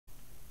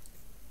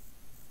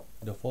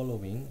The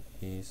following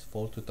is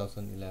for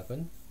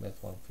 2011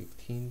 Math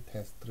 115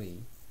 Test 3,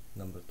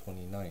 number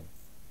 29.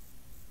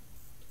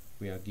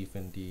 We are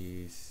given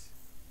this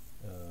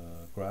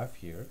graph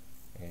here,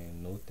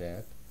 and note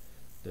that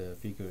the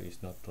figure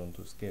is not drawn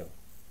to scale.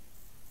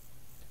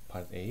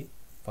 Part A,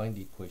 find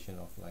the equation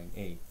of line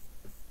A.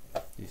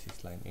 This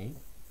is line A.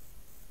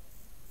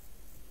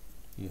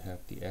 You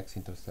have the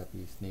x-intercept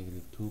is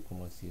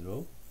 -2,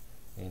 0,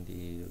 and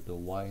the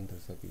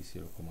y-intercept is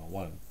 0,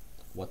 1.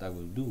 What I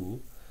will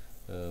do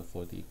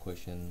for the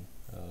equation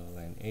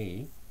line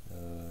A,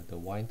 the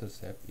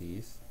y-intercept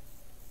is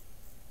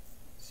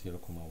 0,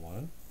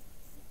 1,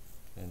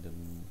 and the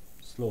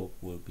slope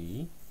will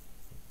be,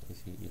 you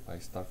see, if I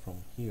start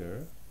from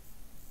here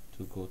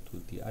to go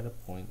to the other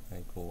point,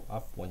 I go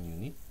up 1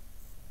 unit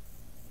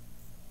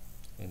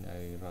and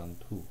I run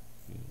 2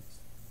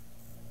 units,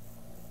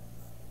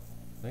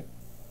 right?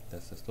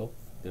 That's the slope.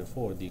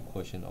 Therefore, the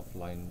equation of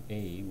line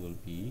A will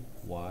be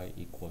y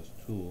equals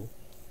to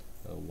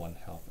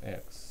 1/2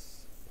 x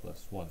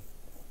plus 1.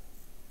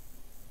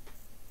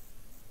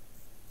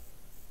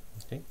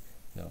 Okay,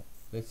 now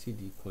let's see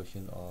the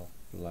equation of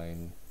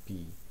line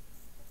B.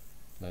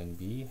 Line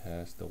B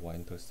has the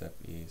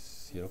y-intercept is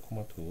 0,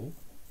 2,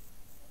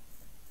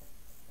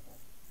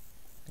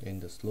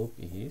 and the slope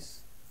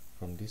is,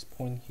 from this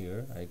point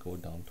here I go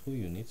down 2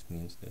 units,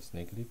 means that's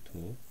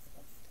 -2,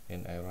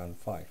 and I run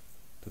 5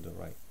 to the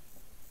right.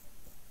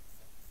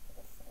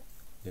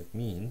 That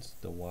means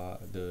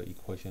the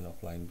equation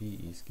of line B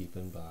is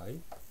given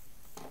by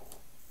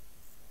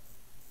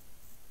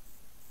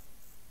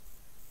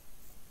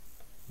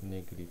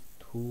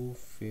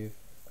 -2/5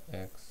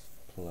 x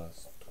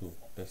plus 2.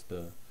 That's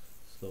the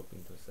slope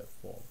intercept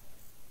form.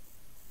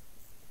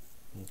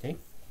 Okay,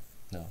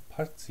 now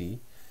part C,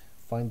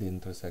 find the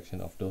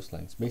intersection of those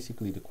lines.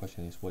 Basically the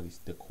question is, what is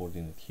the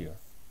coordinate here?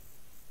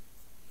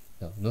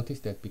 Now notice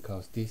that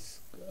because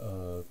this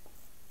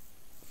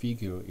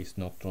figure is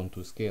not drawn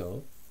to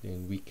scale,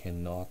 then we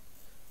cannot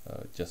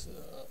just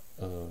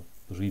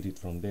read it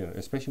from there,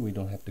 especially we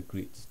don't have the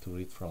grids to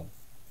read from.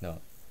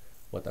 Now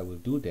what I will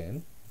do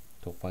then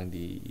to find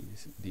the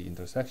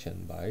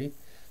intersection by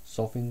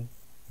solving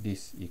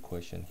this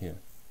equation here.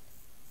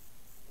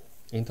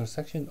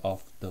 Intersection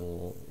of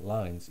the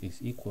lines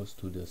is equals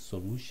to the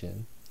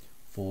solution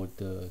for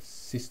the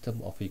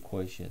system of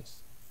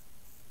equations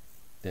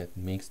that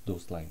makes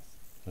those lines.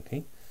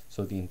 Okay,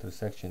 so the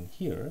intersection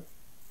here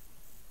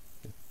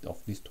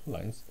of these two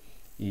lines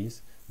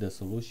is the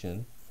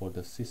solution for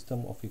the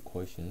system of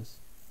equations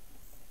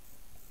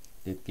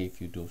that gave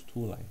you those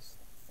two lines.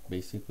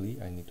 Basically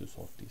I need to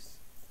solve this.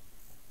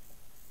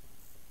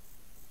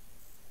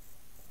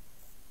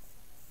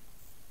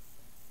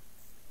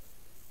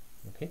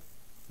 Okay,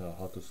 now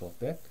how to solve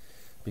that?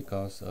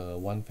 Because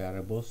one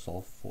variable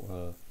solve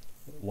for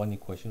one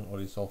equation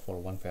already solve for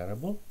one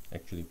variable,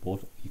 actually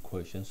both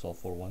equations solve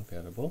for one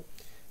variable,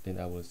 then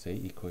I will say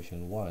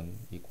equation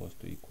 1 equals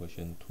to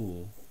equation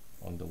 2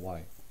 on the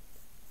y.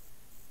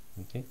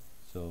 Okay,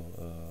 so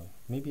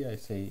maybe I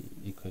say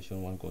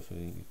equation 1 goes to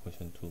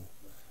equation 2.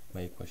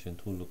 My equation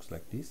 2 looks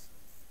like this,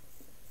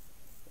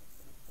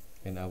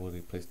 and I will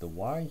replace the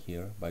y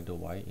here by the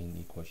y in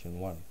equation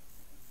 1.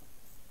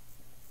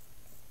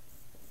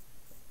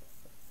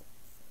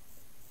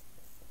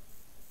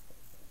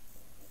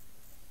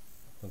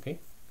 Okay,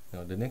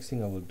 now the next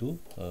thing I will do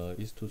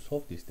is to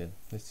solve this. Then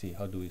let's see,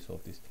 how do we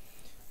solve this?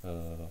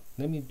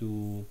 Let me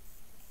do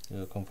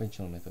a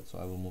conventional method. So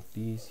I will move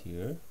these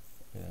here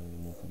and I will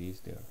move these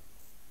there.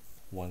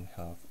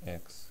 1/2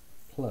 x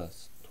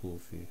plus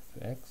 2/5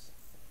 x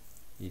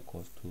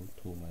equals to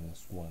 2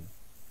 minus 1.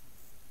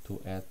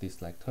 To add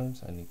these like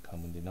terms, I need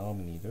common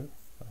denominator.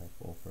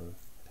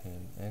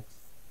 5/10x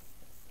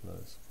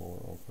plus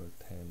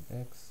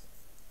 4/10x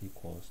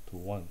equals to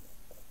 1.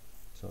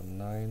 So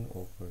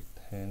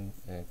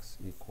 9/10x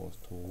equals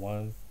to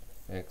 1.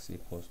 X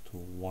equals to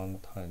 1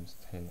 times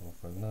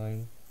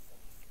 10/9,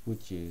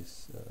 which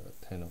is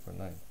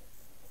 10/9.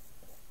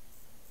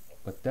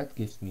 But that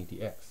gives me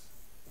the x.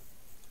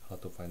 How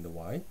to find the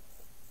y?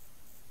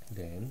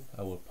 Then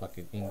I will plug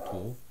it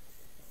into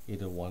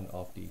either one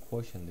of the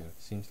equation there.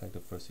 Seems like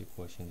the first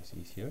equation is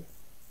easier.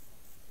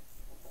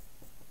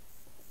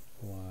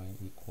 Y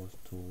equals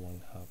to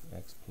 1/2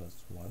 x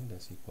plus 1,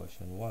 that's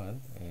equation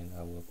 1, and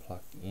I will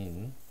plug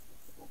in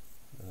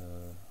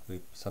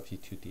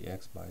substitute the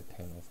x by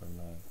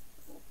 10/9.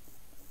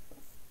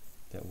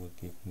 That will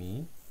give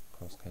me,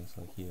 cross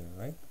cancel here,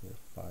 right? We have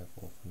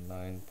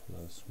 5/9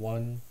 plus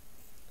 1.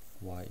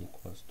 Y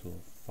equals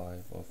to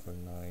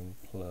 5/9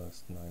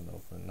 plus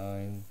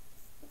 9/9.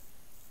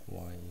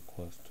 Y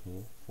equals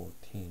to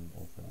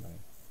 14/9.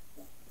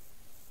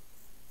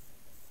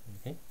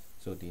 Okay,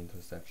 so the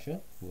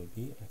intersection will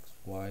be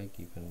xy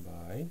given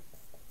by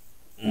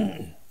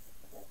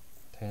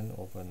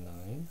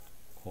 10/9,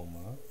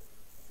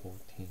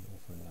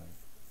 14/9.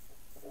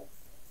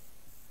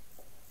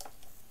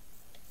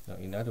 Now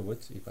in other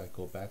words, if I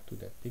go back to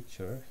that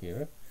picture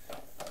here,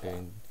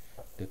 then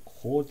the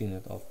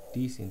coordinate of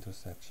this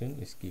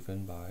intersection is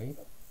given by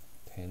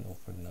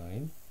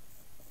 10/9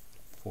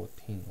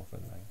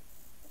 14/9.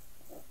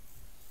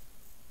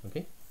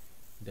 Okay,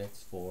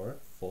 that's for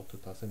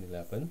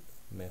 2011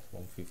 Math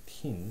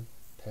 115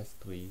 test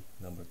 3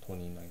 number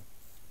 29.